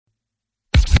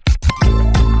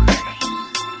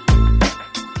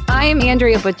I am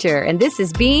Andrea Butcher, and this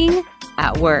is Being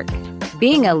at Work.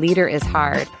 Being a leader is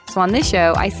hard. So on this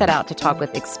show, I set out to talk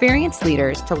with experienced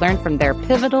leaders to learn from their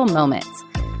pivotal moments,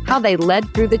 how they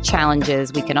led through the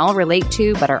challenges we can all relate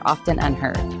to but are often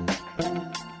unheard.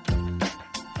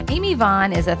 Amy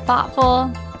Vaughn is a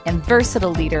thoughtful and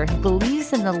versatile leader who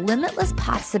believes in the limitless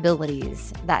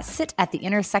possibilities that sit at the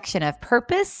intersection of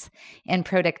purpose and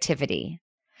productivity.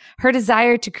 Her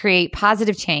desire to create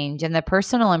positive change in the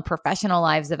personal and professional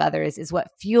lives of others is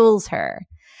what fuels her,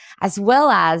 as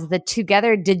well as the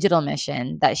Together Digital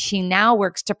mission that she now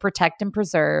works to protect and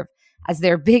preserve as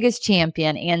their biggest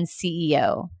champion and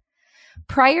CEO.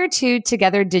 Prior to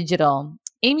Together Digital,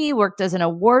 Amy worked as an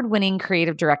award-winning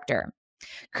creative director,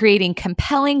 creating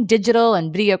compelling digital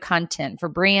and video content for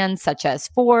brands such as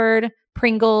Ford,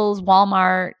 Pringles,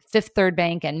 Walmart, Fifth Third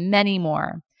Bank, and many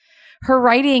more. Her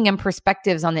writing and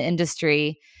perspectives on the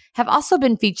industry have also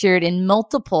been featured in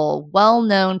multiple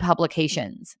well-known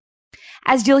publications.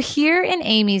 As you'll hear in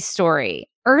Amy's story,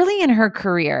 early in her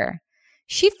career,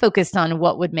 she focused on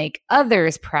what would make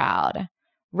others proud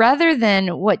rather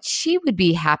than what she would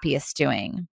be happiest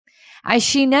doing. As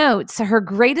she notes, her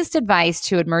greatest advice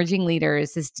to emerging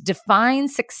leaders is to define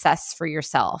success for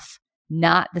yourself,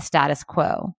 not the status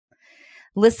quo.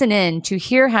 Listen in to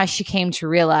hear how she came to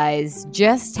realize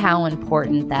just how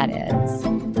important that is.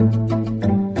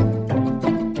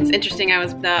 It's interesting. I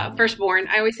was the firstborn.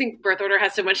 I always think birth order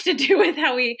has so much to do with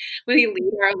how we lead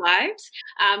our lives.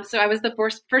 So I was the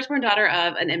firstborn daughter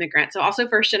of an immigrant, so also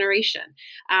first generation.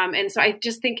 And so I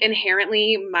just think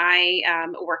inherently my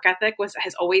work ethic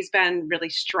has always been really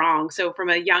strong. So from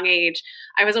a young age,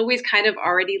 I was always kind of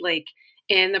already like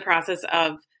in the process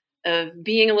of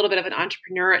being a little bit of an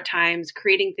entrepreneur at times,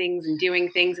 creating things and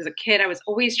doing things. As a kid, I was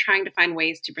always trying to find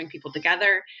ways to bring people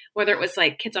together, whether it was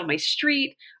like kids on my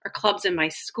street or clubs in my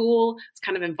school. I was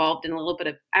kind of involved in a little bit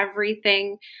of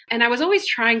everything. And I was always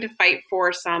trying to fight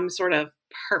for some sort of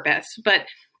purpose, but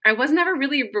I was never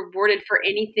really rewarded for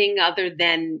anything other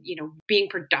than, being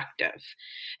productive.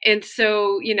 And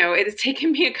so, it has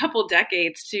taken me a couple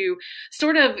decades to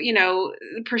sort of,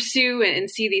 pursue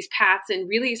and see these paths and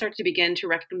really start to begin to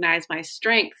recognize my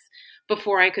strengths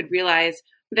before I could realize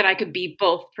that I could be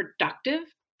both productive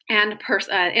and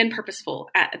purposeful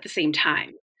at the same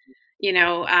time.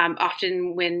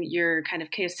 Often when you're kind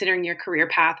of considering your career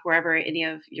path, wherever any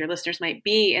of your listeners might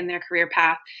be in their career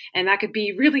path, and that could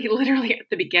be really literally at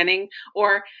the beginning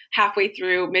or halfway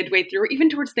through, midway through, or even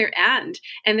towards their end.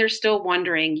 And they're still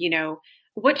wondering,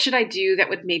 what should I do that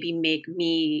would maybe make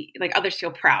me, like others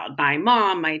feel proud? My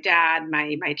mom, my dad,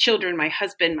 my children, my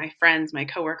husband, my friends, my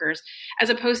coworkers,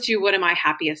 as opposed to what am I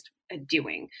happiest at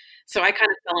doing? So I kind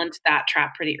of fell into that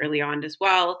trap pretty early on as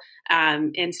well,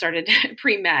 and started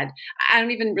pre-med. I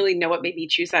don't even really know what made me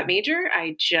choose that major.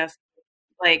 I just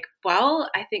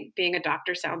I think being a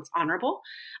doctor sounds honorable.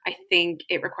 I think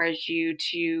it requires you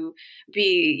to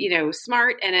be,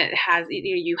 smart, and it has,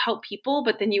 you help people,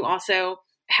 but then you also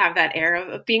have that air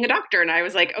of being a doctor. And I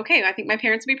was like, okay, I think my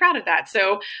parents would be proud of that.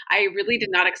 So I really did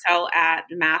not excel at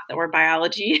math or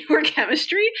biology or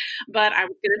chemistry, but I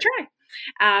was going to try.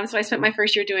 So I spent my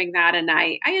first year doing that, and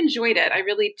I enjoyed it. I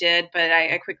really did, but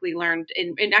I quickly learned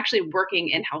in actually working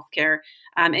in healthcare.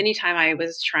 Anytime I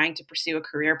was trying to pursue a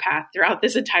career path throughout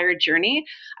this entire journey,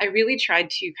 I really tried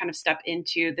to kind of step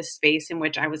into the space in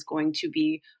which I was going to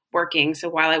be working. So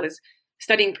while I was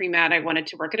studying pre-med, I wanted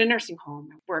to work at a nursing home,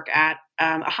 work at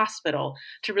a hospital,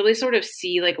 to really sort of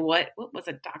see like what was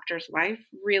a doctor's life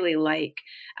really like.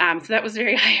 So that was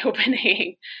very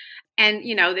eye-opening. And,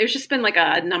 there's just been like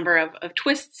a number of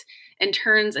twists and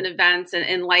turns and events,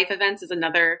 and life events is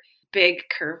another big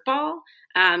curveball.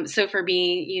 So for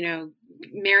me,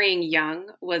 marrying young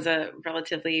was a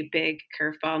relatively big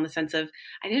curveball in the sense of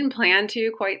I didn't plan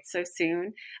to quite so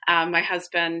soon. My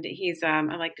husband, he's, I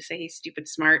like to say he's stupid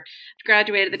smart,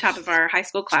 graduated at the top of our high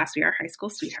school class. We are high school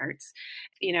sweethearts.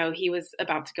 He was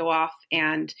about to go off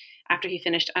and after he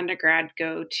finished undergrad,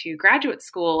 go to graduate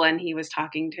school. And he was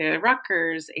talking to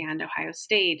Rutgers and Ohio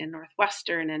State and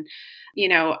Northwestern. And,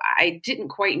 I didn't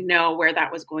quite know where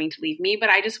that was going to leave me, but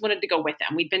I just wanted to go with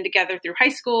him. We'd been together through high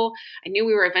school. I knew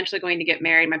we were eventually going to get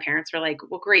married. My parents were like,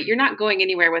 well, great. You're not going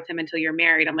anywhere with him until you're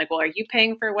married. I'm like, well, are you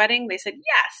paying for a wedding? They said,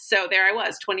 yes. So there I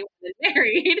was, 21 and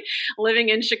married, living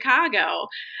in Chicago.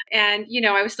 And,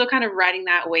 I was still kind of riding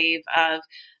that wave of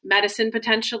medicine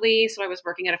potentially. So I was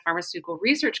working at a pharmaceutical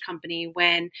research company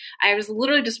when I was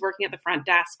literally just working at the front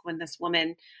desk when this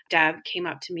woman, Deb, came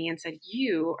up to me and said,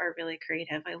 you are really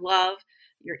creative. I love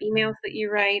your emails that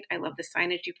you write. I love the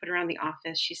signage you put around the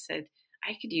office. She said,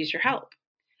 I could use your help.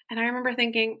 And I remember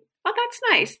thinking, oh, that's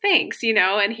nice. Thanks.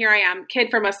 And here I am, kid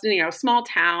from a, small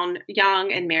town,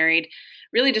 young and married,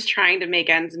 really just trying to make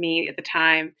ends meet at the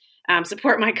time.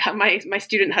 Support my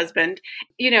student husband.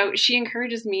 She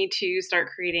encourages me to start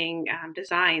creating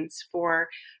designs for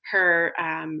her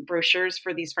brochures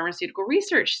for these pharmaceutical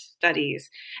research studies.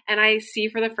 And I see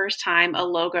for the first time a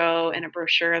logo and a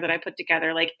brochure that I put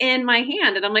together like in my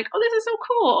hand. And I'm like, oh, this is so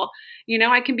cool.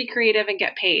 I can be creative and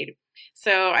get paid.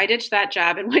 So I ditched that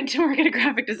job and went to work at a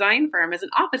graphic design firm as an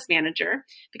office manager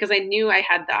because I knew I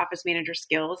had the office manager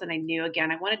skills. And I knew,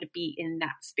 again, I wanted to be in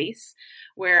that space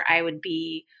where I would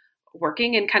be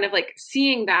working and kind of like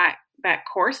seeing that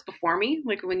course before me,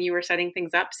 like when you were setting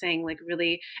things up, saying like,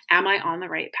 really, am I on the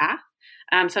right path?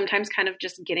 Sometimes kind of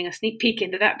just getting a sneak peek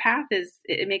into that path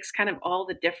it makes kind of all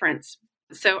the difference.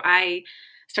 So I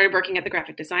started working at the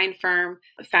graphic design firm,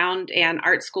 found an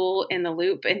art school in the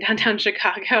Loop in downtown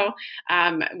Chicago.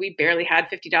 We barely had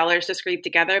 $50 to scrape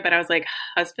together, but I was like,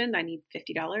 husband, I need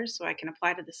 $50 so I can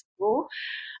apply to the school.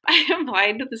 I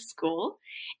applied to the school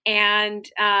and,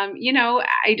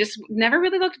 I just never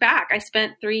really looked back. I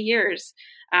spent 3 years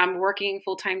working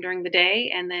full-time during the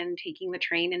day and then taking the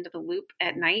train into the Loop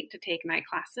at night to take night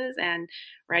classes and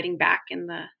riding back in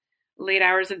the late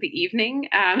hours of the evening.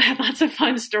 Had lots of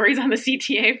fun stories on the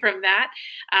CTA from that.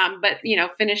 But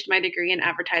finished my degree in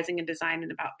advertising and design in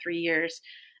about 3 years.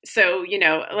 So,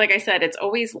 like I said, it's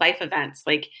always life events.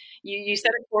 Like you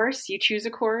set a course, you choose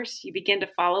a course, you begin to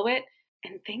follow it,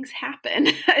 and things happen.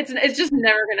 It's just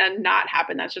never going to not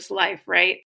happen. That's just life,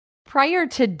 right? Prior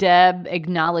to Deb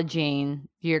acknowledging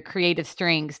your creative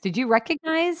strengths, did you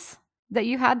recognize that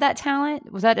you had that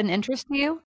talent? Was that an interest to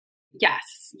you?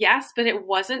 Yes, but it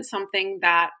wasn't something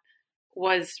that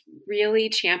was really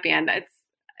championed.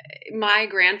 My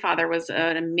grandfather was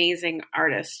an amazing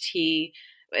artist.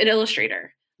 An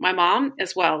illustrator. My mom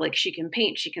as well. Like she can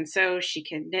paint, she can sew, she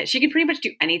can knit, she can pretty much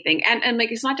do anything. And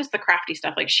like it's not just the crafty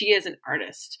stuff. Like she is an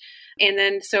artist. And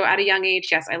then so at a young age,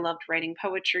 yes, I loved writing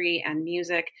poetry and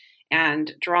music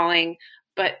and drawing.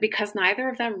 But because neither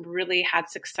of them really had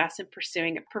success in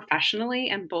pursuing it professionally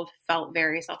and both felt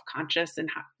very self-conscious and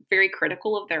very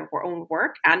critical of their own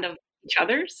work and of each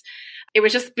other's, it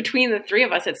was just between the three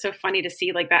of us. It's so funny to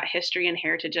see like that history and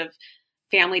heritage of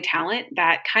family talent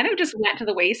that kind of just went to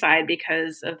the wayside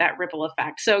because of that ripple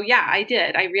effect. So yeah, I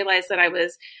did. I realized that I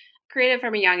was creative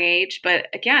from a young age, but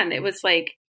again, it was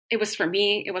for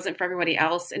me, it wasn't for everybody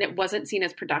else, and it wasn't seen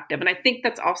as productive. And I think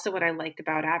that's also what I liked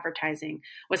about advertising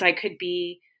was I could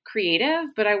be creative,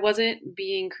 but I wasn't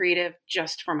being creative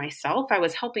just for myself. I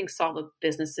was helping solve a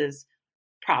business's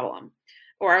problem,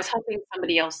 or I was helping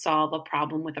somebody else solve a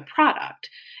problem with a product.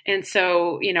 And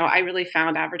so, I really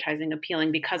found advertising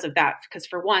appealing because of that, because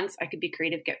for once I could be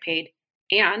creative, get paid,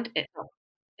 and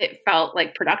it felt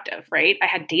like productive, right? I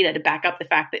had data to back up the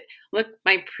fact that, look,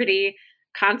 my pretty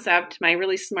concept, my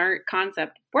really smart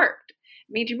concept worked,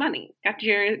 made you money, got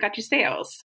you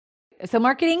sales. So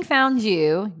marketing found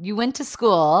you, you went to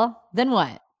school, then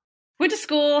what? Went to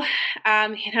school,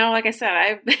 like I said,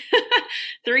 I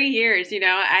 3 years,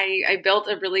 I built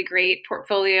a really great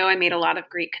portfolio. I made a lot of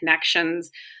great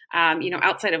connections.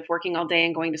 Outside of working all day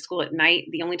and going to school at night,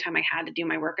 the only time I had to do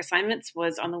my work assignments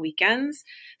was on the weekends.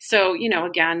 So,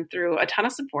 again, through a ton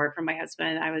of support from my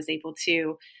husband, I was able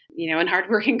to, and hard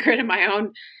work and grit of my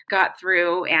own, got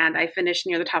through, and I finished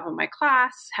near the top of my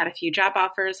class, had a few job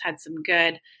offers, had some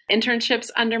good internships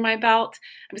under my belt.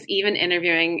 I was even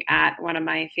interviewing at one of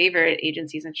my favorite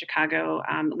agencies in Chicago,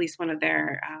 at least one of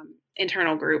their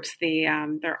internal groups,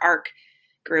 their ARC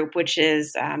group, which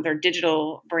is their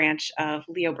digital branch of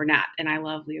Leo Burnett. And I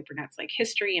love Leo Burnett's like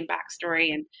history and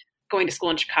backstory, and going to school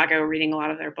in Chicago, reading a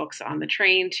lot of their books on the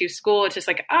train to school. It's just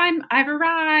like, I've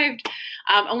arrived,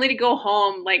 only to go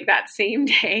home like that same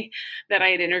day that I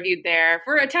had interviewed there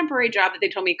for a temporary job that they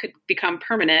told me could become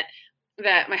permanent.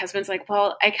 That my husband's like,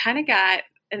 well, I kind of got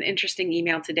an interesting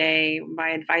email today. My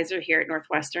advisor here at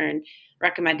Northwestern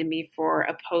recommended me for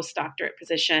a postdoctorate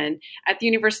position at the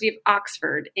University of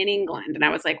Oxford in England. And I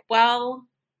was like, well,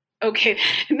 okay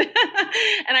then.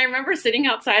 And I remember sitting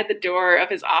outside the door of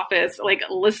his office, like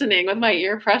listening with my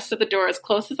ear pressed to the door as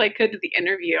close as I could to the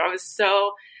interview. I was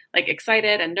so like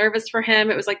excited and nervous for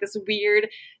him. It was like this weird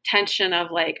tension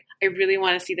of like, I really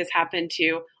want to see this happen,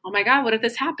 to, oh my God, what if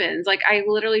this happens? Like, I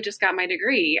literally just got my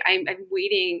degree. I'm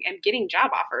waiting and getting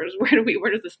job offers.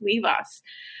 Where does this leave us?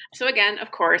 So again,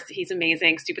 of course, he's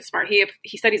amazing, stupid smart.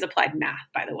 He said he's applied math,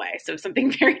 by the way. So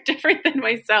something very different than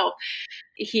myself.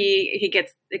 He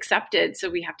gets accepted. So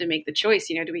we have to make the choice,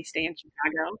 do we stay in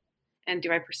Chicago And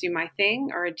do I pursue my thing,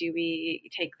 or do we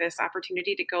take this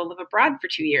opportunity to go live abroad for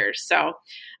 2 years? So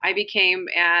I became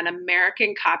an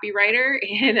American copywriter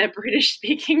in a British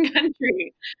speaking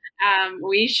country.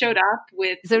 We showed up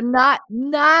with So not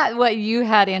what you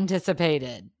had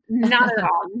anticipated. not at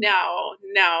all. No,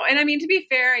 no. And I mean, to be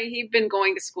fair, he'd been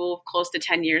going to school close to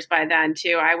 10 years by then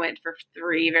too. I went for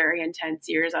 3 very intense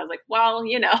years. I was like, well,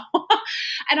 and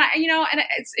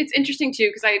it's interesting too,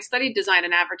 because I had studied design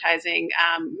and advertising,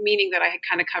 meaning that I had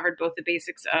kind of covered both the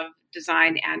basics of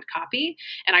design and copy.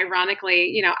 And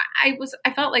ironically, I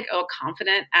felt like,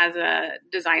 confident as a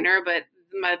designer, but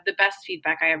the best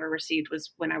feedback I ever received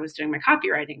was when I was doing my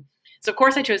copywriting. So of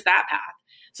course I chose that path.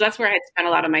 So that's where I had spent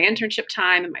a lot of my internship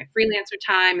time and my freelancer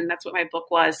time. And that's what my book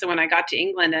was. So when I got to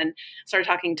England and started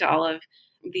talking to all of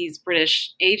these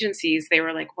British agencies, they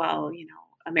were like, well,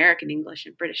 American English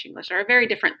and British English are a very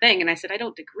different thing. And I said,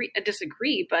 I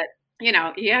disagree, but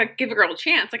yeah, give a girl a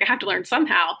chance. Like I have to learn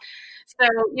somehow. So,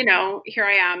 here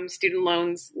I am, student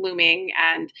loans looming,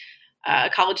 and a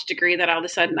college degree that all of a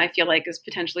sudden I feel like is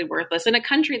potentially worthless in a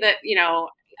country that,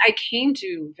 I came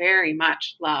to very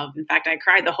much love. In fact, I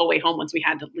cried the whole way home once we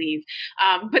had to leave.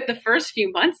 But the first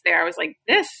few months there, I was like,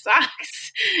 this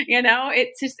sucks.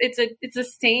 It's the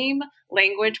same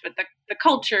language, but the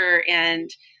culture.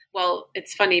 And well,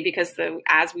 it's funny because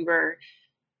as we were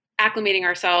acclimating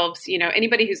ourselves,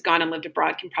 anybody who's gone and lived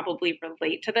abroad can probably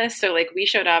relate to this. So like we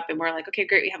showed up and we're like, okay,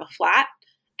 great. We have a flat.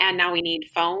 And now we need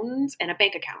phones and a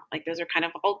bank account. Like those are kind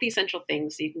of all the essential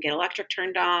things. So you can get electric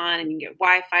turned on and you can get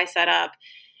Wi-Fi set up.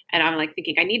 And I'm like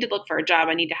thinking, I need to look for a job.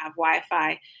 I need to have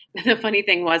Wi-Fi. And the funny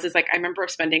thing is like, I remember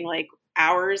spending like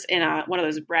hours in one of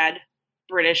those red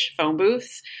British phone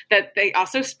booths that they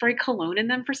also spray cologne in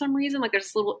them for some reason. Like there's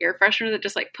this little air freshener that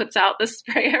just like puts out the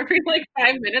spray every like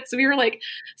 5 minutes. So we were like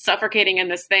suffocating in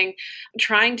this thing,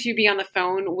 trying to be on the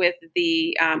phone with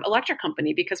the electric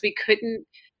company because we couldn't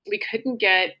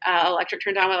get electric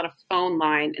turned on without a phone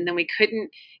line. And then we couldn't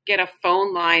get a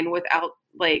phone line without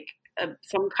like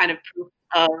some kind of proof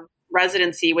of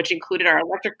residency, which included our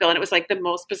electric bill. And it was like the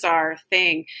most bizarre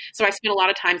thing. So I spent a lot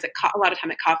of time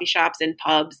at coffee shops and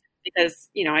pubs because,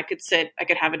 I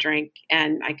could have a drink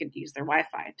and I could use their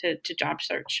Wi-Fi to job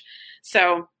search.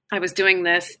 So I was doing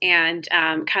this and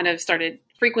kind of started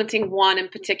frequenting one in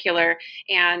particular.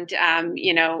 And,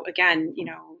 again,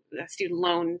 the student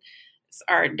loan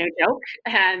are no joke,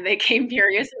 and they came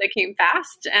furious and they came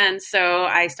fast. And so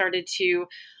I started to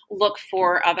look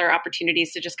for other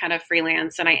opportunities to just kind of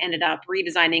freelance. And I ended up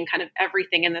redesigning kind of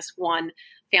everything in this one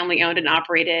family owned and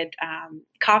operated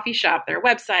coffee shop, their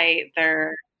website,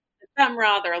 their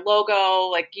ephemera, their logo,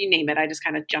 like you name it. I just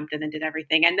kind of jumped in and did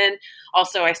everything. And then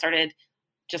also I started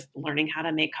just learning how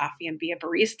to make coffee and be a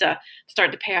barista,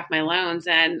 start to pay off my loans.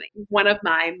 And one of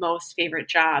my most favorite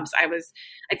jobs,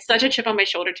 it's such a chip on my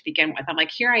shoulder to begin with. I'm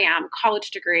like, here I am,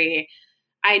 college degree.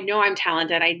 I know I'm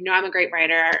talented. I know I'm a great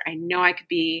writer. I know I could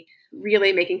be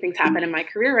really making things happen in my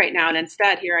career right now. And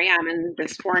instead, here I am in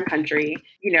this foreign country,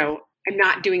 I'm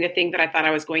not doing the thing that I thought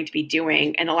I was going to be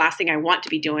doing. And the last thing I want to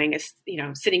be doing is,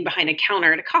 sitting behind a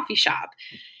counter at a coffee shop.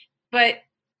 But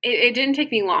it didn't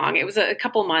take me long. It was a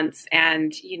couple months.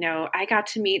 And, I got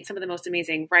to meet some of the most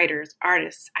amazing writers,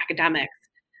 artists, academics,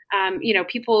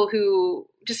 people who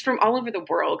just from all over the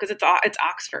world, because it's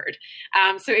Oxford.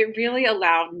 So it really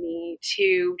allowed me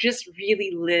to just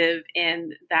really live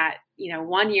in that,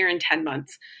 1 year and 10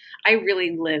 months. I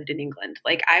really lived in England.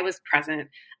 Like I was present.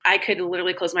 I could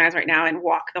literally close my eyes right now and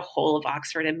walk the whole of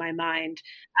Oxford in my mind.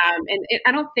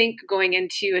 I don't think going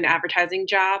into an advertising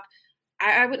job,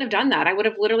 I wouldn't have done that. I would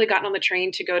have literally gotten on the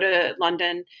train to go to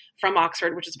London from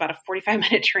Oxford, which is about a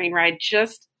 45-minute train ride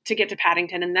just to get to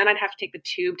Paddington. And then I'd have to take the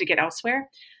tube to get elsewhere.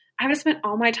 I would have spent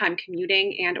all my time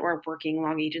commuting and or working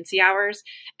long agency hours.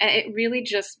 And it really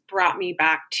just brought me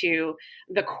back to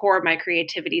the core of my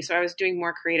creativity. So I was doing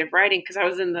more creative writing because I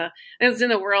was in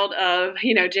the world of,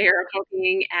 J.R.R.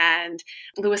 Tolkien and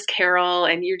Lewis Carroll,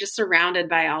 and you're just surrounded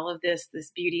by all of this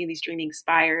beauty and these dreaming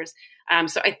spires.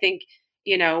 So I think,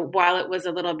 while it was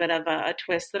a little bit of a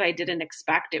twist that I didn't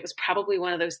expect, it was probably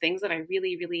one of those things that I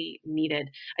really, really needed.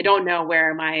 I don't know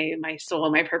where my soul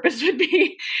and my purpose would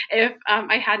be if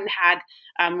I hadn't had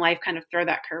life kind of throw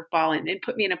that curveball and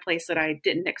put me in a place that I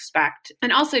didn't expect.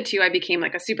 And also, too, I became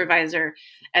like a supervisor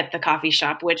at the coffee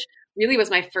shop, which really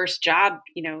was my first job,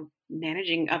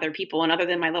 managing other people. And other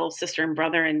than my little sister and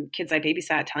brother and kids I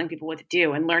babysat, telling people what to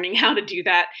do and learning how to do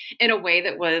that in a way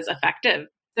that was effective.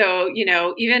 So,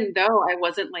 even though I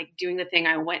wasn't like doing the thing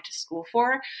I went to school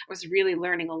for, I was really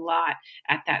learning a lot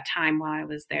at that time while I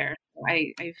was there. So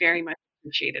I very much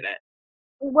appreciated it.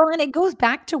 Well, and it goes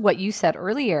back to what you said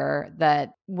earlier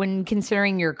that when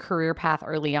considering your career path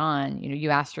early on,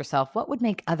 you asked yourself, what would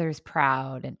make others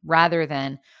proud? And rather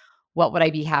than what would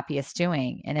I be happiest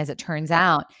doing? And as it turns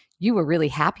out, you were really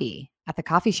happy at the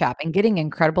coffee shop and getting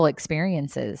incredible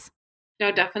experiences.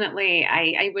 No, definitely.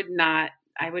 I would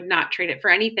not trade it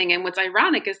for anything. And what's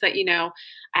ironic is that,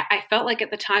 I felt like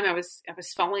at the time I was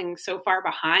falling so far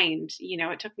behind.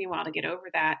 It took me a while to get over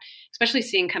that, especially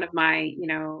seeing kind of my,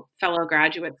 fellow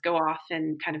graduates go off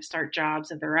and kind of start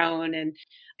jobs of their own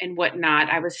and whatnot.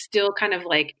 I was still kind of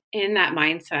like in that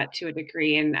mindset to a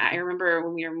degree. And I remember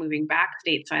when we were moving back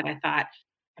stateside, I thought,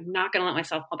 I'm not gonna let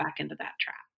myself fall back into that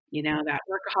trap. That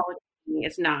workaholic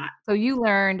is not. So you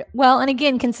learned well, and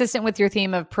again, consistent with your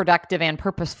theme of productive and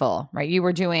purposeful, right? You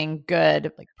were doing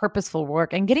good, like purposeful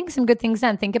work and getting some good things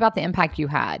done. Think about the impact you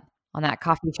had on that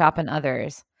coffee shop and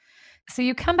others. So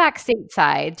you come back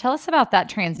stateside. Tell us about that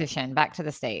transition back to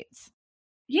the States.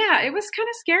 Yeah, it was kind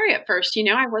of scary at first.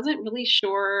 I wasn't really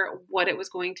sure what it was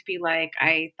going to be like.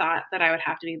 I thought that I would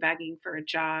have to be begging for a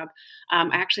job. I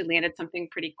actually landed something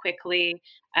pretty quickly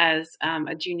as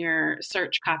a junior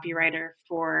search copywriter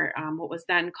for what was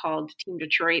then called Team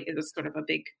Detroit. It was sort of a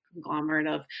big conglomerate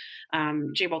of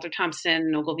J. Walter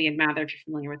Thompson, Ogilvy and Mather, if you're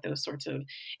familiar with those sorts of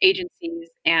agencies,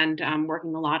 and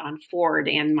working a lot on Ford.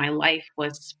 And my life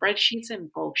was spreadsheets and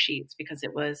bulk sheets because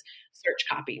it was search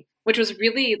copy, which was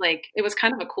really like, it was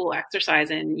kind of a cool exercise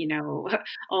in,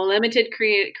 a limited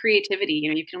creativity.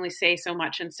 You can only say so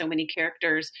much in so many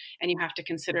characters, and you have to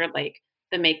consider like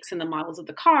the makes and the models of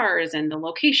the cars and the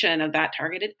location of that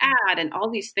targeted ad and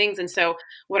all these things. And so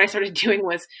what I started doing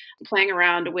was playing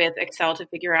around with Excel to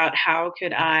figure out how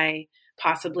could I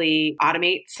possibly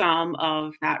automate some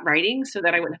of that writing so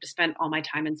that I wouldn't have to spend all my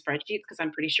time in spreadsheets, because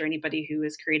I'm pretty sure anybody who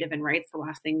is creative and writes, the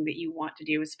last thing that you want to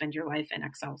do is spend your life in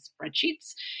Excel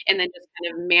spreadsheets and then just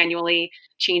kind of manually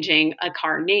changing a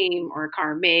car name or a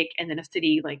car make and then a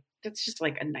city. Like, that's just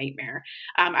like a nightmare.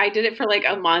 I did it for like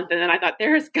a month and then I thought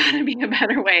there's got to be a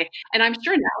better way. And I'm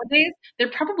sure nowadays there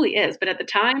probably is, but at the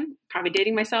time, probably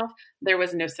dating myself, there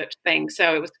was no such thing.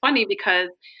 So it was funny because,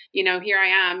 here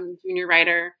I am, junior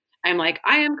writer. I'm like,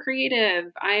 I am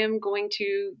creative. I am going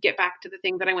to get back to the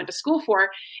thing that I went to school for.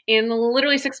 In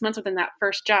literally 6 months within that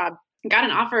first job, got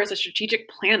an offer as a strategic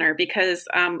planner because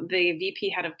the VP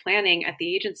head of planning at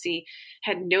the agency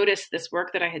had noticed this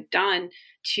work that I had done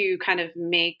to kind of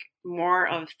make more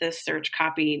of this search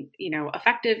copy,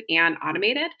 effective and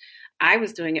automated. I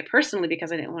was doing it personally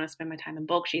because I didn't want to spend my time in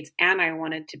bulk sheets and I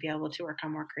wanted to be able to work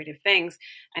on more creative things.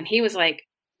 And he was like,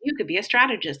 you could be a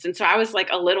strategist. And so I was like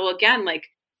a little, again, like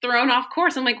thrown off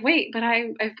course. I'm like, wait, but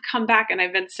I've come back and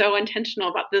I've been so intentional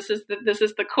about this is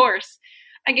the course.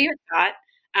 I gave it a thought.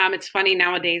 It's funny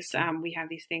nowadays, we have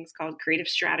these things called creative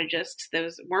strategists.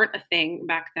 Those weren't a thing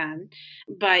back then,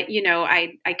 but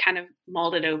I kind of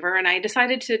mulled it over and I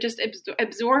decided to just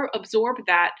absorb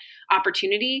that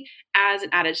opportunity as an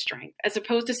added strength, as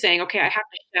opposed to saying, okay, I have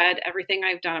to shed everything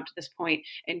I've done up to this point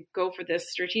and go for this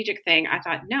strategic thing. I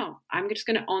thought, no, I'm just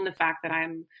going to own the fact that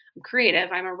I'm creative,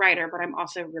 I'm a writer, but I'm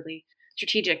also really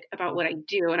strategic about what I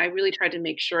do. And I really tried to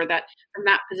make sure that from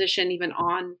that position, even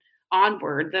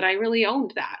onward, that I really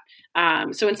owned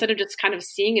that. So instead of just kind of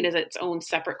seeing it as its own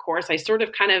separate course, I sort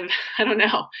of kind of, I don't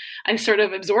know, I sort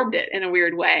of absorbed it in a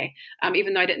weird way,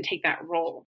 even though I didn't take that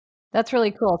role. That's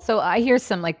really cool. So I hear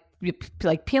some like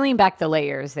peeling back the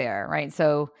layers there, right?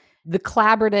 So the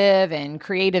collaborative and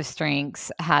creative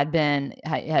strengths had been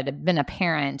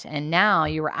apparent, and now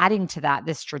you were adding to that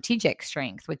this strategic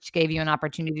strength, which gave you an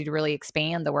opportunity to really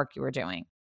expand the work you were doing.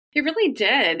 It really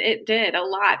did. It did a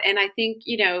lot. And I think,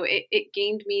 it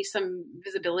gained me some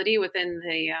visibility within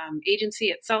the agency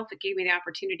itself. It gave me the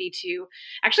opportunity to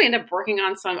actually end up working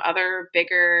on some other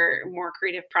bigger, more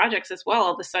creative projects as well,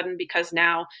 all of a sudden, because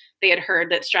now they had heard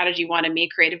that strategy wanted me,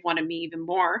 creative wanted me even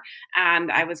more.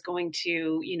 And I was going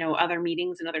to, other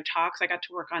meetings and other talks. I got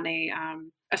to work on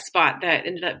a spot that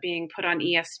ended up being put on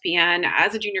ESPN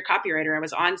as a junior copywriter. I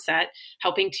was on set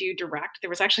helping to direct. There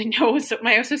was actually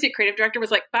my associate creative director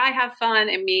was like, bye, have fun.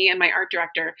 And me and my art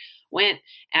director went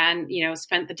and,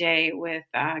 spent the day with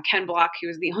Ken Block, who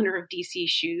was the owner of DC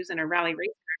Shoes and a rally race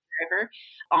driver,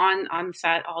 on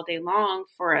set all day long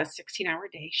for a 16-hour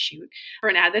day shoot for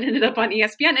an ad that ended up on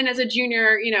ESPN. And as a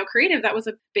junior, creative, that was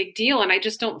a big deal. And I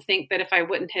just don't think that if I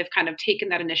wouldn't have kind of taken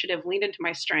that initiative, leaned into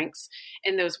my strengths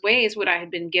in those ways, would I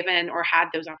have been given or had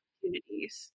those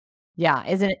opportunities. Yeah.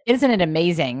 Isn't it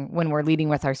amazing when we're leading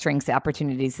with our strengths, the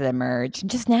opportunities that emerge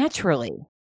just naturally?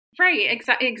 Right.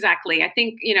 Exactly. I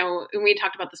think, and we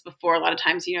talked about this before, a lot of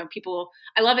times, people,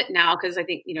 I love it now because I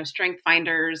think, strength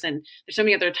finders and there's so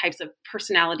many other types of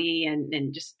personality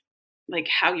and just like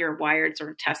how you're wired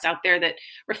sort of tests out there that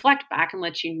reflect back and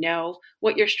let you know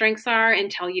what your strengths are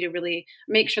and tell you to really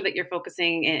make sure that you're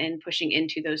focusing and pushing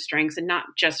into those strengths and not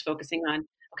just focusing on,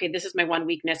 okay, this is my one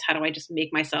weakness. How do I just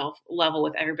make myself level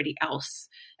with everybody else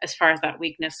as far as that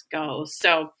weakness goes?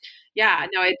 So yeah,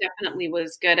 no, it definitely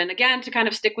was good. And again, to kind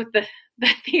of stick with the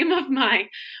theme of my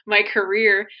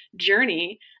career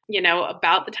journey,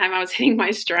 about the time I was hitting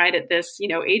my stride at this,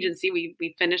 agency,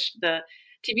 we finished the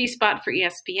TV spot for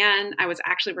ESPN. I was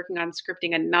actually working on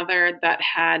scripting another that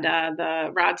had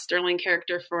the Rod Sterling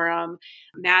character for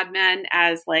Mad Men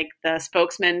as like the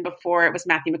spokesman before it was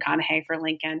Matthew McConaughey for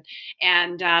Lincoln.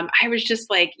 And I was just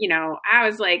like, I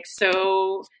was like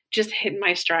so just hitting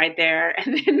my stride there.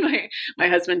 And then my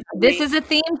husband told This me, is a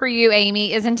theme for you,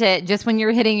 Amy, isn't it? Just when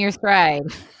you're hitting your stride,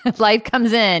 life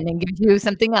comes in and gives you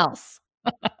something else.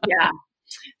 yeah.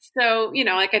 So,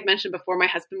 like I'd mentioned before, my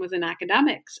husband was in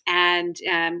academics and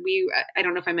I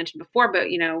don't know if I mentioned before, but,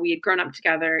 we had grown up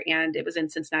together and it was in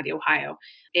Cincinnati, Ohio.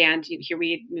 And here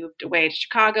we had moved away to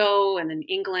Chicago and then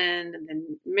England and then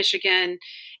Michigan.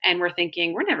 And we're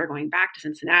thinking we're never going back to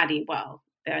Cincinnati. Well,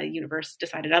 the universe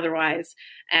decided otherwise.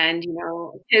 And,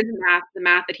 his math, the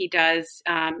math that he does,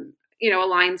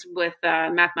 aligns with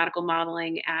mathematical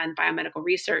modeling and biomedical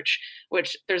research,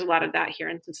 which there's a lot of that here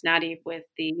in Cincinnati with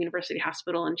the University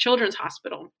Hospital and Children's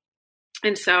Hospital.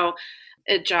 And so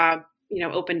a job,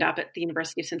 opened up at the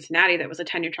University of Cincinnati that was a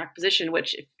tenure track position,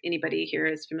 which if anybody here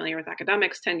is familiar with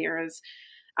academics, tenure is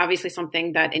obviously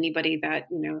something that anybody that,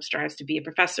 strives to be a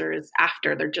professor is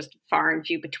after. They're just far and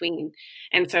few between.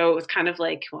 And so it was kind of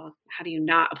like, well, how do you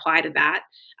not apply to that?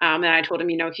 And I told him,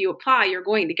 if you apply, you're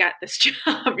going to get this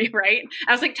job, right?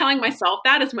 I was like telling myself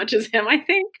that as much as him, I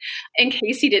think, in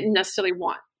case he didn't necessarily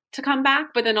want to come back,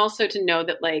 but then also to know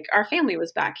that like our family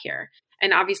was back here.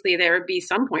 And obviously there would be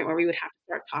some point where we would have to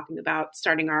start talking about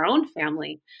starting our own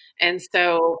family. And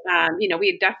so, we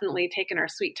had definitely taken our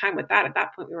sweet time with that. At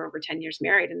that point, we were over 10 years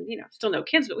married and, still no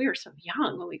kids, but we were so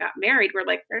young when we got married. We're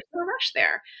like, there's no rush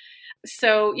there.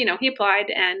 So, he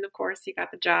applied and of course he got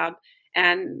the job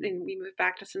and we moved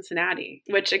back to Cincinnati,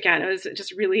 which again, it was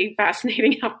just really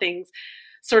fascinating how things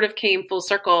sort of came full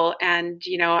circle. And,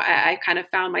 I kind of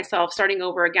found myself starting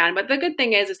over again. But the good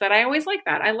thing is that I always like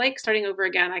that. I like starting over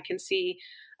again. I can see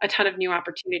a ton of new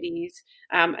opportunities.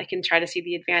 I can try to see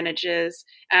the advantages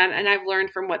and I've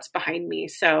learned from what's behind me.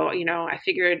 So, I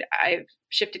figured I've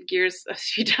shifted gears a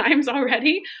few times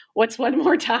already. What's one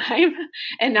more time?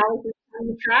 And now we're on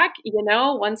the track,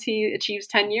 once he achieves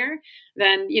tenure,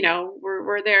 then,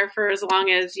 we're there for as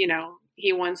long as,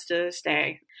 he wants to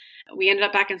stay. We ended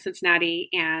up back in Cincinnati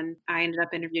and I ended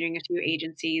up interviewing a few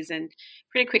agencies and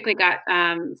pretty quickly got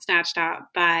snatched up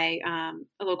by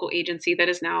a local agency that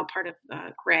is now part of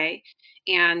Gray.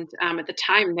 And at the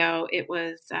time, though, it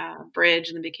was Bridge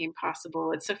and then became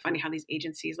Possible. It's so funny how these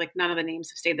agencies, like none of the names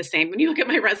have stayed the same. When you look at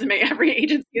my resume, every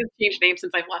agency has changed names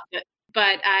since I've left it.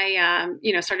 But I,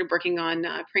 started working on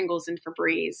Pringles and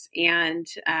Febreze, and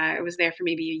I was there for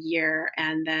maybe a year.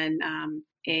 And then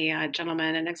a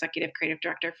gentleman, an executive creative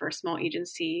director for a small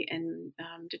agency in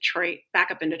Detroit, back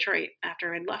up in Detroit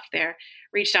after I'd left there,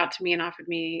 reached out to me and offered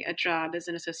me a job as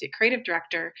an associate creative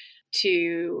director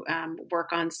to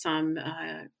work on some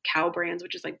cow brands,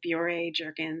 which is like Biore,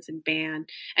 Jergens, and Ban.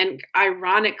 And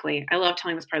ironically, I love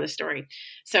telling this part of the story.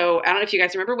 So I don't know if you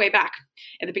guys remember way back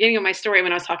at the beginning of my story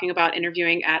when I was talking about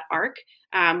interviewing at ARC,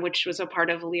 which was a part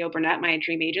of Leo Burnett, my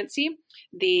dream agency.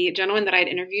 The gentleman that I'd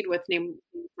interviewed with named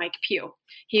Mike Pugh.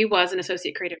 He was an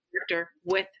associate creative director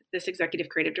with this executive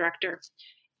creative director.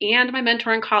 And my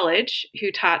mentor in college,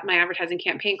 who taught my advertising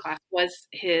campaign class, was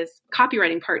his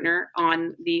copywriting partner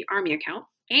on the Army account.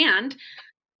 And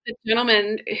the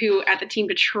gentleman who at the Team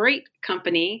Detroit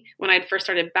company, when I'd first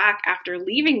started back after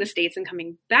leaving the States and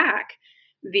coming back,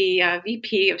 the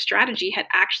VP of strategy had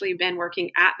actually been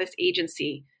working at this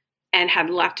agency and had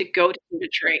left to go to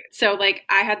Detroit. So like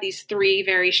I had these three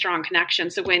very strong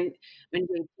connections. So when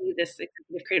JT, this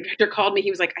executive creative director, called me, he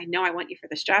was like, I know I want you for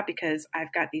this job because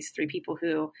I've got these three people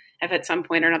who have at some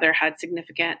point or another had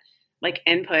significant like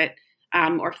input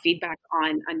or feedback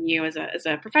on you as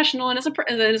a professional and as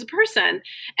a person.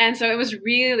 And so it was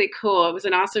really cool. It was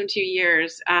an awesome 2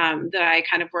 years that I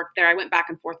kind of worked there. I went back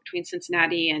and forth between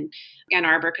Cincinnati and Ann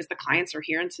Arbor because the clients are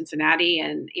here in Cincinnati,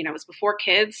 and it was before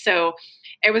kids. So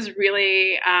it was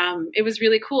really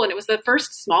cool. And it was the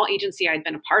first small agency I'd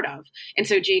been a part of. And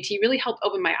so JT really helped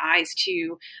open my eyes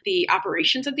to the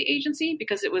operations of the agency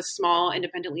because it was small,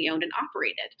 independently owned and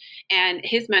operated. And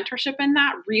his mentorship in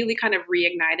that really kind of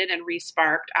reignited and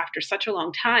re-sparked after such a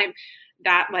long time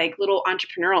that like little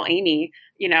entrepreneurial Amy,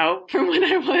 from when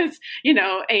I was,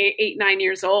 8, 9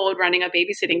 years old running a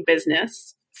babysitting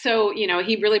business. So,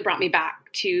 he really brought me back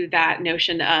to that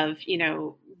notion of,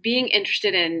 being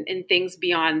interested in things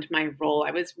beyond my role.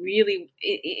 I was really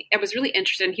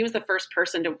interested, and he was the first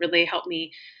person to really help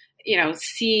me,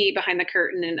 see behind the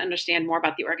curtain and understand more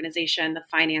about the organization, the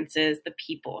finances, the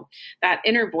people, that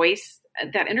inner voice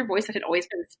that had always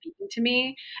been speaking to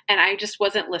me, and I just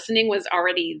wasn't listening, was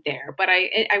already there. But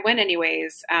I went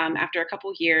anyways. After a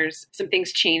couple of years, some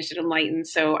things changed at Enlighten,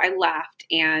 so I left,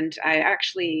 and I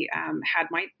actually had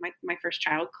my first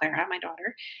child, Clara, my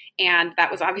daughter, and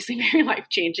that was obviously very life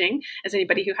changing, as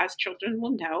anybody who has children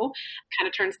will know. Kind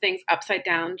of turns things upside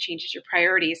down, changes your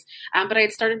priorities. But I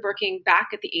had started working back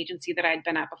at the agency that I'd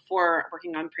been at before,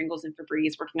 working on Pringles and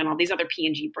Febreze, working on all these other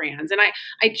P&G brands, and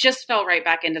I just fell right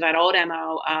back into that old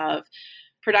MO of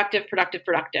productive,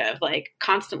 like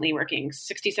constantly working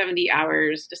 60, 70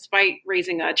 hours, despite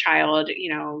raising a child,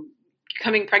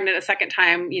 becoming pregnant a second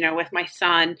time, with my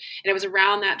son. And it was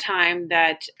around that time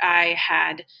that I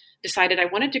had decided I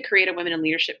wanted to create a women in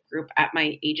leadership group at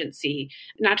my agency,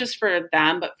 not just for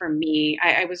them, but for me.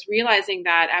 I was realizing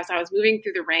that as I was moving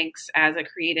through the ranks as a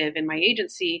creative in my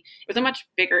agency, it was a much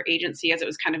bigger agency as it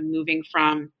was kind of moving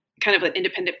from kind of an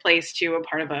independent place to a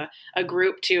part of a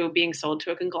group to being sold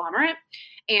to a conglomerate.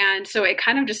 And so it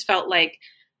kind of just felt like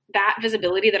that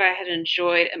visibility that I had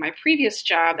enjoyed at my previous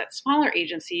job, that smaller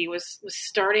agency, was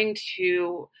starting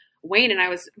to wane. And I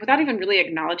was, without even really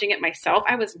acknowledging it myself,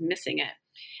 I was missing it.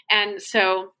 And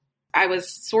so I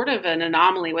was sort of an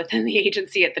anomaly within the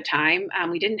agency at the time.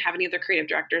 We didn't have any other creative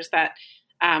directors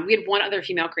we had one other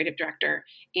female creative director,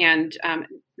 and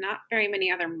not very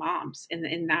many other moms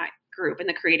in that group, in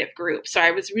the creative group. So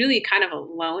I was really kind of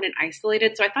alone and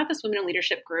isolated. So I thought this women in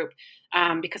leadership group,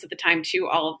 because at the time too,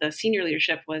 all of the senior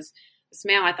leadership was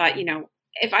male. I thought,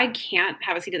 if I can't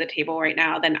have a seat at the table right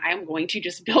now, then I'm going to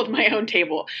just build my own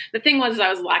table. The thing was, I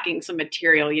was lacking some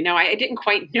material. I didn't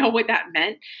quite know what that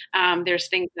meant. There's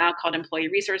things now called employee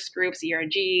resource groups,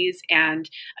 ERGs, and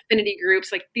affinity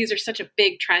groups. Like, these are such a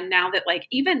big trend now that, like,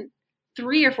 even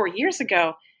 3 or 4 years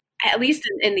ago, at least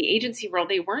in the agency world,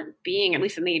 they weren't being, at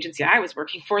least in the agency I was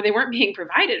working for, they weren't being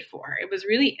provided for. It was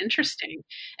really interesting.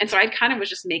 And so I kind of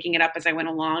was just making it up as I went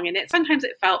along. And sometimes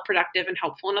it felt productive and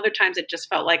helpful. And other times it just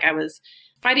felt like I was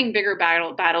fighting bigger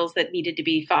battles that needed to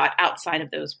be fought outside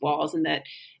of those walls. And that,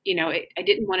 I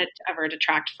didn't want it to ever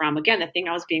detract from, again, the thing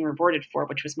I was being rewarded for,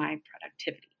 which was my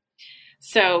productivity.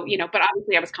 So, but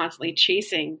obviously I was constantly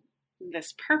chasing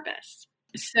this purpose.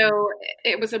 So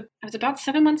I was about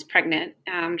 7 months pregnant,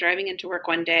 driving into work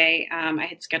one day. I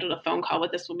had scheduled a phone call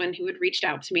with this woman who had reached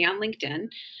out to me on LinkedIn,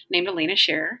 named Elena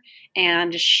Scherer,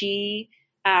 and she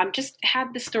just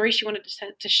had the story she wanted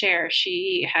to share.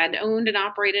 She had owned and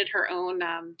operated her own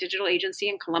digital agency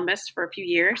in Columbus for a few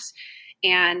years,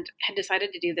 and had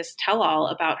decided to do this tell-all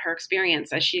about her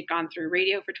experience as she had gone through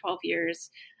radio for 12 years,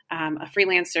 a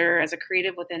freelancer as a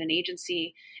creative within an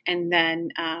agency, and then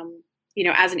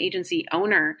as an agency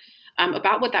owner,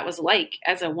 about what that was like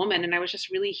as a woman. And I was just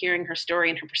really hearing her story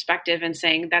and her perspective and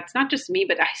saying, that's not just me,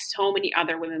 but so many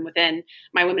other women within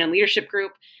my women in leadership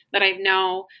group that I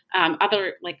know,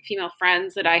 other like female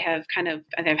friends that I've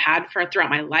had throughout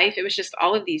my life. It was just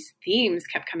all of these themes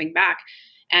kept coming back.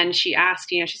 And she asked,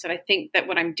 she said, I think that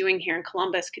what I'm doing here in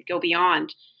Columbus could go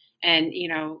beyond and,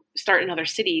 start in other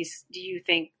cities. Do you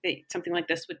think that something like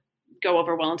this would go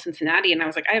over well in Cincinnati? And I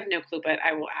was like, I have no clue, but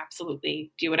I will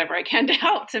absolutely do whatever I can to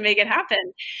help to make it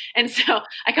happen. And so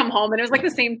I come home, and it was like the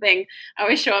same thing. I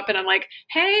always show up and I'm like,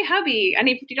 hey, hubby, I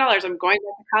need $50. I'm going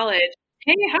back to college.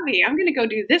 Hey, hubby, I'm going to go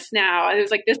do this now. And it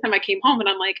was like this time I came home and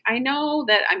I'm like, I know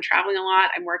that I'm traveling a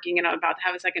lot. I'm working and I'm about to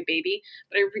have a second baby,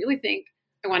 but I really think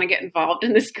I want to get involved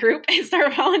in this group and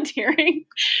start volunteering.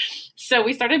 So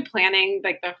we started planning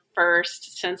like the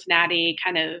first Cincinnati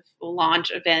kind of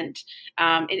launch event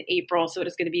in April. So it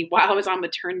was going to be while I was on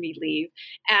maternity leave.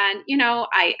 And,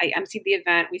 I emceed the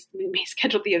event. We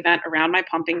scheduled the event around my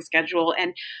pumping schedule.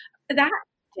 And that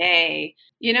day,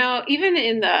 even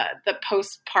in the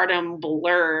postpartum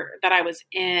blur that I was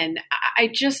in, I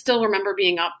just still remember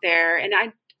being up there. And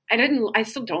I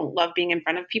still don't love being in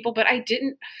front of people, but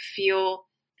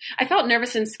I felt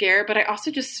nervous and scared, but I also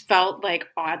just felt like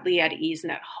oddly at ease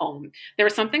and at home. There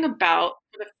was something about,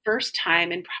 for the first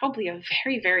time in probably a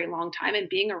very, very long time, and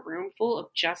being a room full of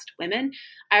just women,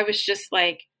 I was just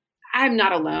like, I'm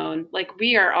not alone. Like,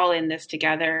 we are all in this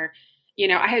together.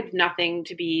 I had nothing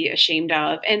to be ashamed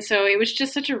of. And so it was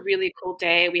just such a really cool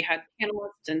day. We had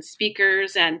panelists and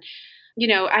speakers, and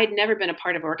I'd never been a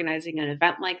part of organizing an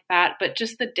event like that, but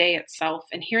just the day itself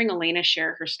and hearing Elena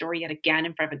share her story yet again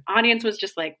in front of an audience was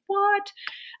just like, what?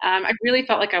 I really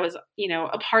felt like I was,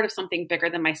 a part of something bigger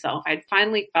than myself. I'd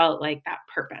finally felt like that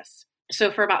purpose.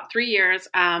 So for about 3 years,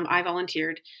 I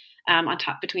volunteered on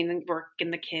top between the work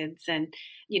and the kids. And,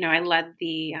 I led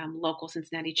the local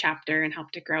Cincinnati chapter and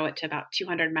helped to grow it to about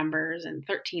 200 members and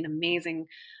 13 amazing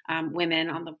women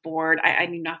on the board. I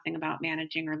knew nothing about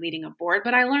managing or leading a board,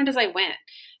 but I learned as I went.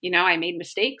 I made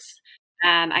mistakes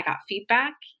and I got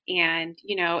feedback, and,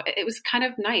 it was kind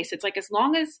of nice. It's like, as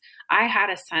long as I had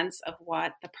a sense of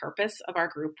what the purpose of our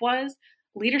group was,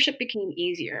 leadership became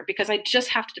easier because I just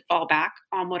have to fall back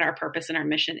on what our purpose and our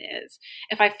mission is.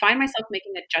 If I find myself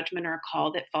making a judgment or a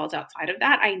call that falls outside of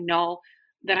that, I know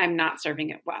that I'm not serving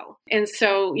it well. And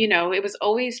so, it was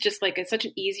always just like, it's such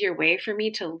an easier way for me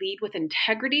to lead with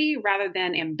integrity rather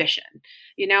than ambition.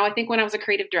 I think when I was a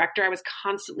creative director, I was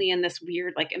constantly in this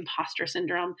weird, like, imposter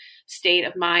syndrome state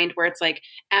of mind where it's like,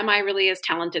 am I really as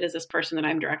talented as this person that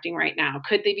I'm directing right now?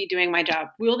 Could they be doing my job?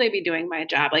 Will they be doing my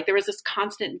job? Like, there was this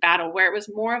constant battle where it was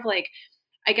more of like,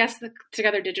 I guess the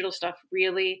Together Digital stuff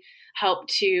really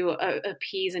helped to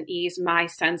appease and ease my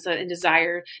sense of, and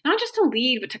desire, not just to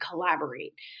lead, but to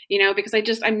collaborate, because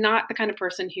I'm not the kind of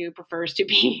person who prefers to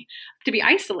be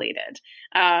isolated.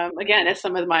 Again, as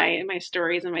some of my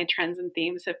stories and my trends and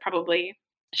themes have probably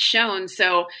shown.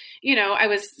 So, I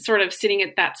was sort of sitting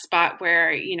at that spot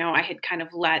where, I had kind of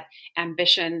let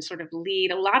ambition sort of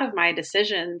lead a lot of my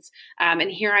decisions.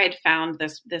 And here I had found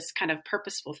this kind of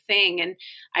purposeful thing. And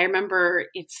I remember,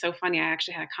 it's so funny, I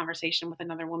actually had a conversation with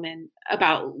another woman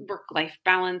about work-life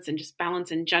balance and just balance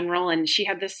in general. And she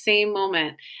had the same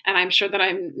moment. And I'm sure that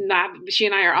she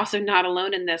and I are also not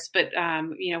alone in this, but,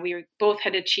 we both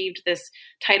had achieved this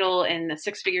title and a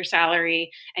 6-figure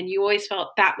salary. And you always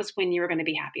felt that was when you were going to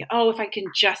be happy. Oh, if I can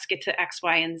just get to X,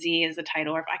 Y, and Z as a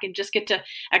title, or if I can just get to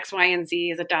X, Y, and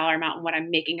Z as a dollar amount and what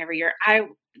I'm making every year,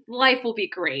 life will be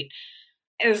great.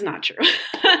 It is not true.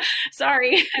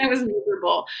 Sorry, I was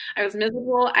miserable.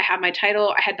 I had my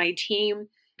title, I had my team,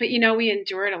 but we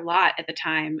endured a lot at the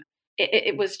time.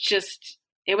 It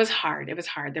was hard.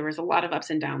 There was a lot of ups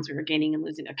and downs. We were gaining and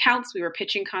losing accounts. We were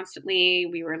pitching constantly.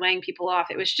 We were laying people off.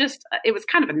 It was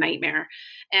kind of a nightmare.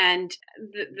 And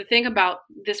the thing about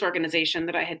this organization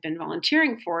that I had been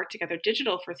volunteering for, Together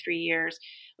Digital, for 3 years,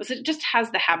 was it just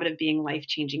has the habit of being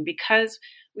life-changing because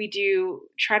we do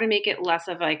try to make it less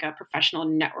of like a professional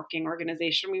networking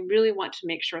organization. We really want to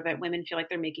make sure that women feel like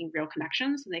they're making real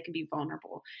connections and they can be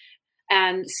vulnerable.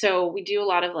 And so we do a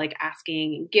lot of like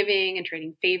asking and giving and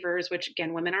trading favors, which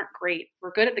again, women aren't great.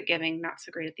 We're good at the giving, not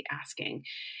so great at the asking.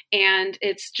 And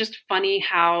it's just funny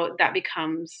how that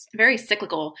becomes very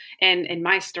cyclical in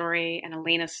my story and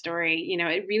Elena's story.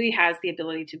 It really has the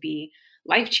ability to be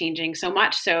life-changing, so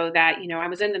much so that, I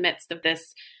was in the midst of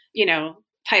this,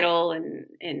 title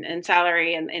and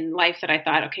salary and life that I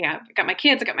thought, okay, I got my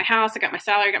kids, I got my house, I got my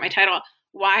salary, I got my title.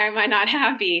 Why am I not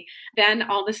happy? Then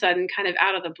all of a sudden, kind of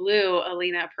out of the blue,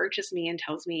 Elena approaches me and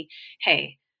tells me,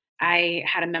 hey, I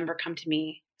had a member come to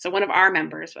me. So one of our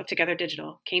members of Together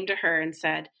Digital came to her and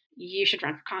said, you should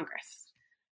run for Congress.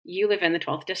 You live in the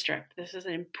 12th district. This is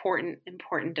an important,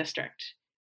 important district.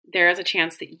 There is a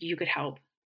chance that you could help.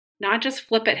 Not just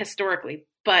flip it historically,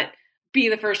 but be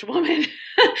the first woman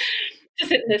to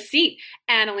sit in this seat.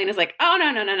 And Elena's like, oh,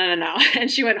 no. And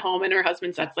she went home and her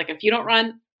husband said, like, if you don't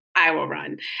run, I will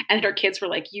run. And her kids were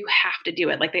like, you have to do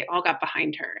it. Like, they all got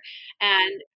behind her.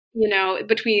 And,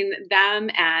 between them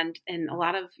and a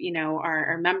lot of,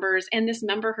 our members and this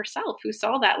member herself who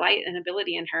saw that light and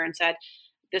ability in her and said,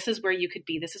 this is where you could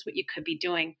be. This is what you could be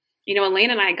doing. Elaine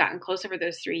and I had gotten close over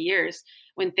those 3 years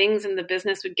when things in the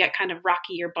business would get kind of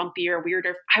rocky or bumpy or weird,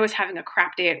 or if I was having a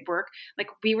crap day at work, like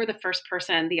we were the first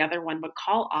person the other one would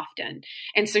call often.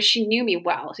 And so she knew me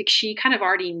well. Like she kind of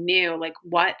already knew like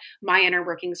what my inner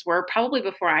workings were probably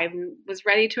before I was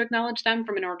ready to acknowledge them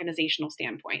from an organizational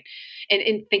standpoint. And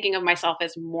in thinking of myself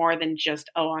as more than just,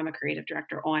 oh, I'm a creative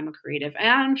director. Oh, I'm a creative and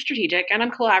I'm strategic and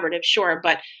I'm collaborative. Sure.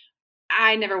 But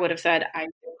I never would have said I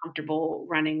feel comfortable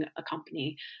running a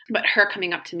company. But her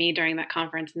coming up to me during that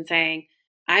conference and saying,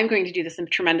 I'm going to do this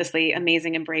tremendously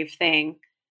amazing and brave thing.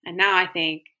 And now I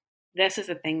think this is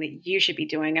the thing that you should be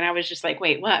doing. And I was just like,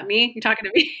 wait, what? Me? You're talking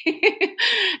to me?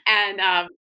 And,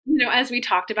 as we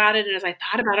talked about it and as I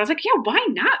thought about it, I was like, yeah, why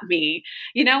not me?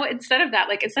 Instead of that,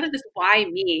 like, instead of this, why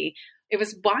me? It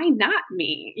was, why not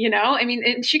me?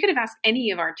 And she could have asked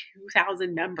any of our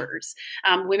 2,000 members,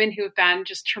 women who have been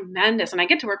just tremendous. And I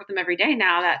get to work with them every day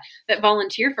now that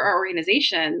volunteer for our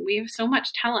organization. We have so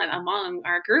much talent among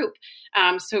our group.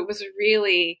 So it was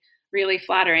really really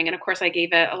flattering. And of course, I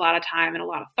gave it a lot of time and a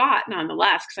lot of thought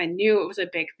nonetheless, because I knew it was a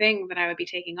big thing that I would be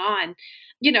taking on,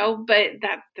 but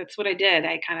that's what I did.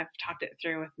 I kind of talked it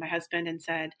through with my husband and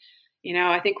said,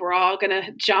 I think we're all going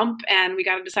to jump, and we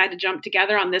got to decide to jump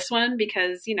together on this one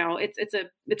because,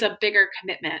 it's a bigger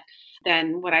commitment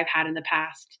than what I've had in the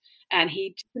past. And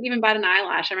he didn't even bat an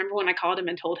eyelash. I remember when I called him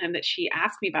and told him that she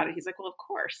asked me about it. He's like, well, of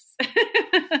course.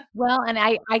 Well, and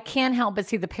I can't help but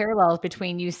see the parallels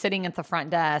between you sitting at the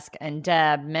front desk and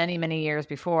Deb many, many years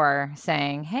before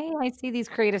saying, hey, I see these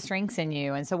creative strengths in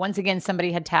you. And so once again,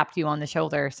 somebody had tapped you on the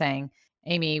shoulder saying,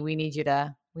 Amy, we need you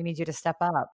to step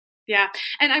up. Yeah.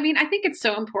 And I mean, I think it's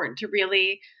so important to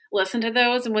really listen to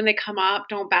those. And when they come up,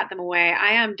 don't bat them away.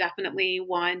 I am definitely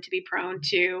one to be prone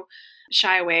to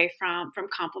shy away from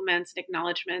compliments and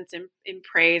acknowledgments and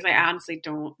praise. I honestly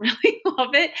don't really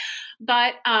love it.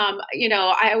 But,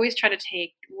 I always try to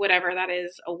take whatever that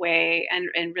is away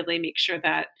and really make sure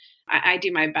that I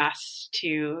do my best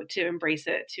to embrace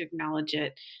it, to acknowledge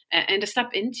it, and to step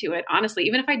into it. Honestly,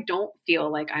 even if I don't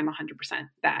feel like I'm 100%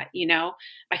 that,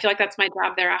 I feel like that's my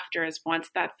job thereafter. Is once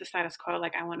that's the status quo,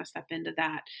 like I want to step into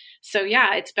that. So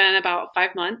yeah, it's been about 5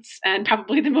 months, and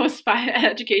probably the most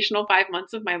educational 5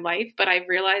 months of my life. But I've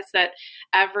realized that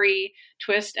every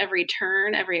twist, every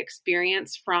turn, every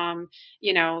experience from,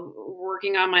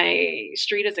 working on my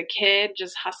street as a kid,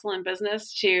 just hustling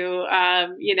business, to,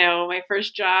 my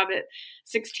first job at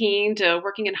 16, to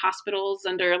working in hospitals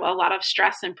under a lot of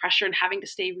stress and pressure and having to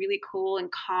stay really cool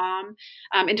and calm,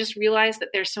 and just realize that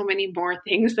there's so many more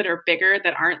things that are bigger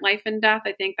that aren't life and death.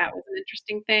 I think that was an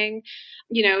interesting thing,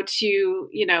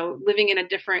 to, living in a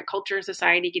different culture and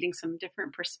society, getting some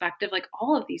different perspective, like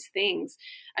all of these things,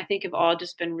 I think have all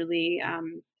just been really,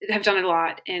 have done a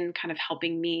lot in kind of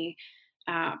helping me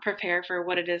prepare for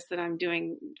what it is that I'm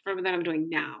doing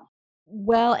now.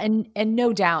 Well, and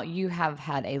no doubt you have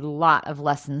had a lot of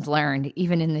lessons learned,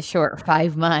 even in the short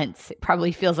 5 months. It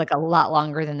probably feels like a lot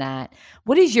longer than that.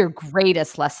 What is your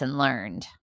greatest lesson learned?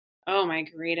 Oh, my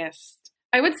greatest.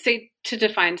 I would say to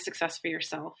define success for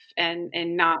yourself and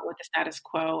not with the status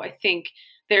quo. I think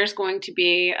there's going to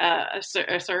be a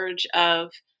surge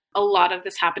of a lot of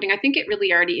this happening. I think it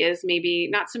really already is, maybe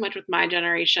not so much with my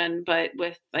generation, but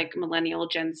with like millennial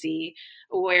Gen Z,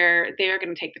 where they're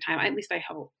going to take the time, at least I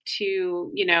hope,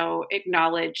 to,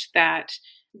 acknowledge that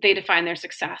they define their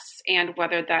success, and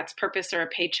whether that's purpose or a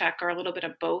paycheck or a little bit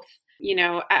of both.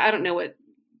 I don't know what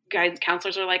guidance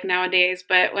counselors are like nowadays,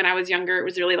 but when I was younger, it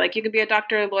was really like, you could be a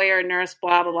doctor, a lawyer, a nurse,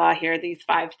 blah, blah, blah. Here are these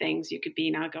 5 things you could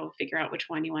be. Now go figure out which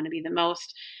one you want to be the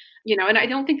most, and I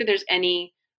don't think that there's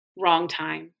any wrong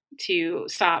time to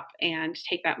stop and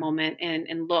take that moment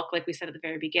and look, like we said at the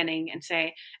very beginning, and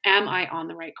say, am I on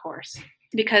the right course?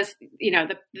 Because,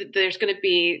 there's going to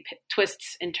be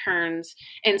twists and turns.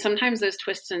 And sometimes those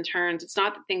twists and turns, it's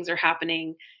not that things are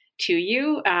happening to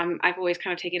you. I've always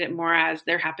kind of taken it more as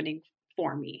they're happening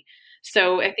for me.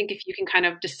 So I think if you can kind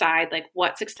of decide, like,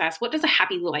 what does a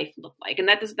happy life look like? And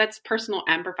that's personal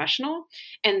and professional.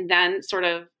 And then sort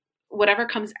of whatever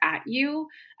comes at you,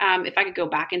 if I could go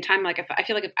back in time, like I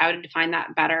feel like if I would have defined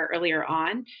that better earlier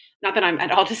on, not that I'm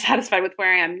at all dissatisfied with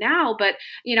where I am now, but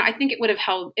I think it would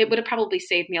have probably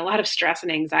saved me a lot of stress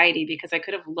and anxiety, because I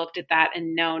could have looked at that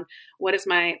and known what is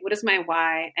my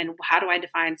why, and how do I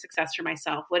define success for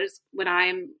myself? What is, when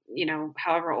I'm,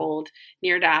 however old,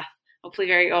 near death, hopefully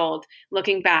very old,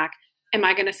 looking back, am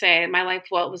I going to say my life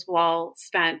was well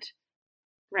spent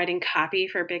writing copy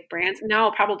for big brands? No,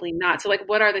 probably not. So like,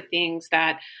 what are the things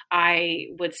that I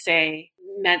would say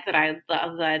meant that I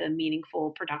led a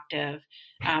meaningful, productive,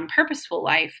 purposeful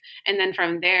life? And then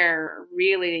from there,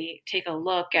 really take a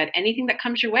look at anything that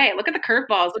comes your way. Look at the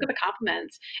curveballs, look at the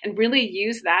compliments, and really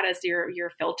use that as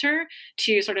your filter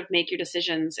to sort of make your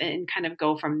decisions and kind of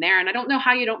go from there. And I don't know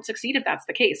how you don't succeed if that's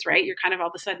the case, right? You're kind of all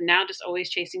of a sudden now just always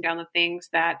chasing down the things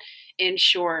that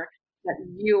ensure that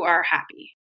you are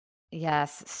happy.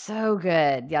 Yes, so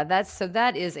good. Yeah,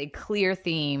 that is a clear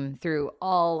theme through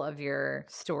all of your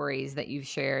stories that you've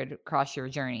shared across your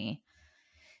journey.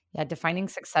 Yeah, defining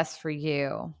success for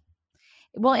you.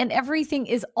 Well, and everything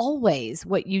is always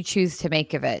what you choose to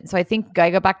make of it. So I think I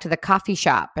go back to the coffee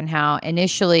shop and how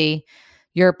initially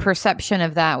your perception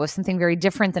of that was something very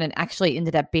different than it actually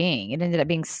ended up being. It ended up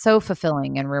being so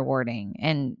fulfilling and rewarding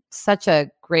and such a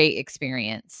great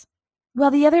experience. Well,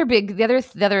 the other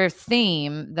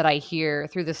theme that I hear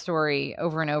through the story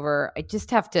over and over, I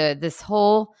just have to, this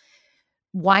whole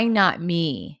why not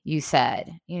me, you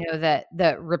said,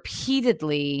 that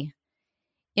repeatedly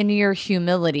in your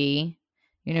humility,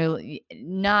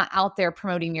 not out there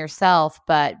promoting yourself,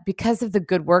 but because of the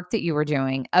good work that you were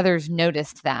doing, others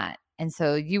noticed that. And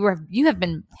so you have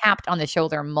been tapped on the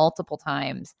shoulder multiple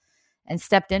times and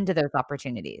stepped into those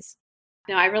opportunities.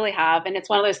 No, I really have. And it's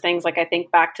one of those things, like I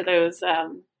think back to those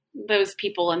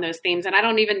people and those themes, and I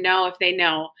don't even know if they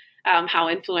know how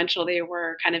influential they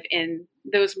were kind of in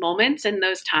those moments and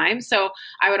those times. So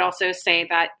I would also say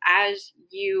that as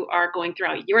you are going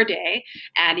throughout your day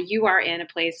and you are in a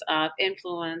place of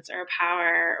influence or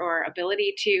power or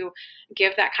ability to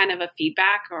give that kind of a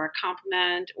feedback or a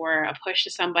compliment or a push to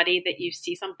somebody that you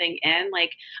see something in,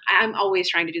 like I'm always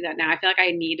trying to do that now. I feel like I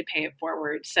need to pay it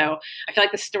forward. So I feel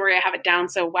like the story, I have it down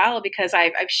so well because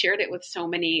I've shared it with so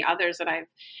many others that I've,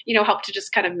 helped to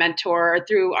just kind of mentor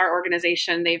through our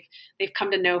organization. They've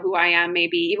come to know who I am.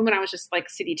 Maybe even when I was just like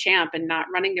city champ and not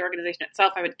running the organization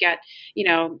itself, I would get,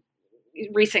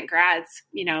 recent grads,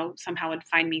 somehow would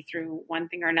find me through one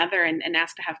thing or another and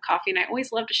ask to have coffee. And I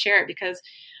always love to share it because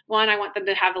one, I want them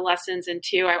to have the lessons, and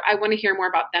two, I want to hear more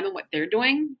about them and what they're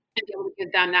doing and be able to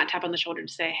give them that tap on the shoulder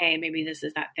to say, hey, maybe this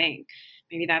is that thing.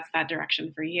 Maybe that's that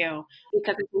direction for you,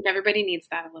 because I think everybody needs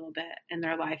that a little bit in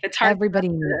their life. It's hard. Everybody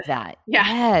needs that. Yeah.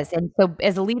 Yes. And so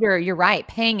as a leader, you're right,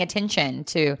 paying attention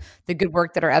to the good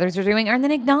work that our others are doing and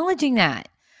then acknowledging that.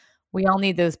 We all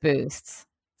need those boosts.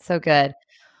 So good.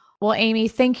 Well, Amy,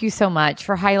 thank you so much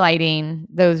for highlighting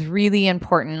those really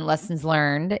important lessons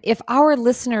learned. If our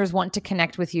listeners want to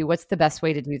connect with you, what's the best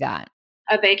way to do that?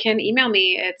 They can email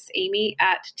me. It's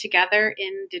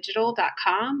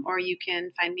amy@togetherindigital.com, or you can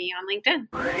find me on LinkedIn.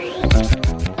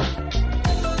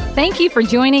 Thank you for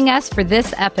joining us for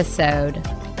this episode.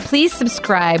 Please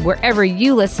subscribe wherever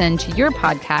you listen to your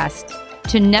podcast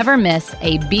to never miss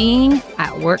a Being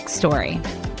at Work story.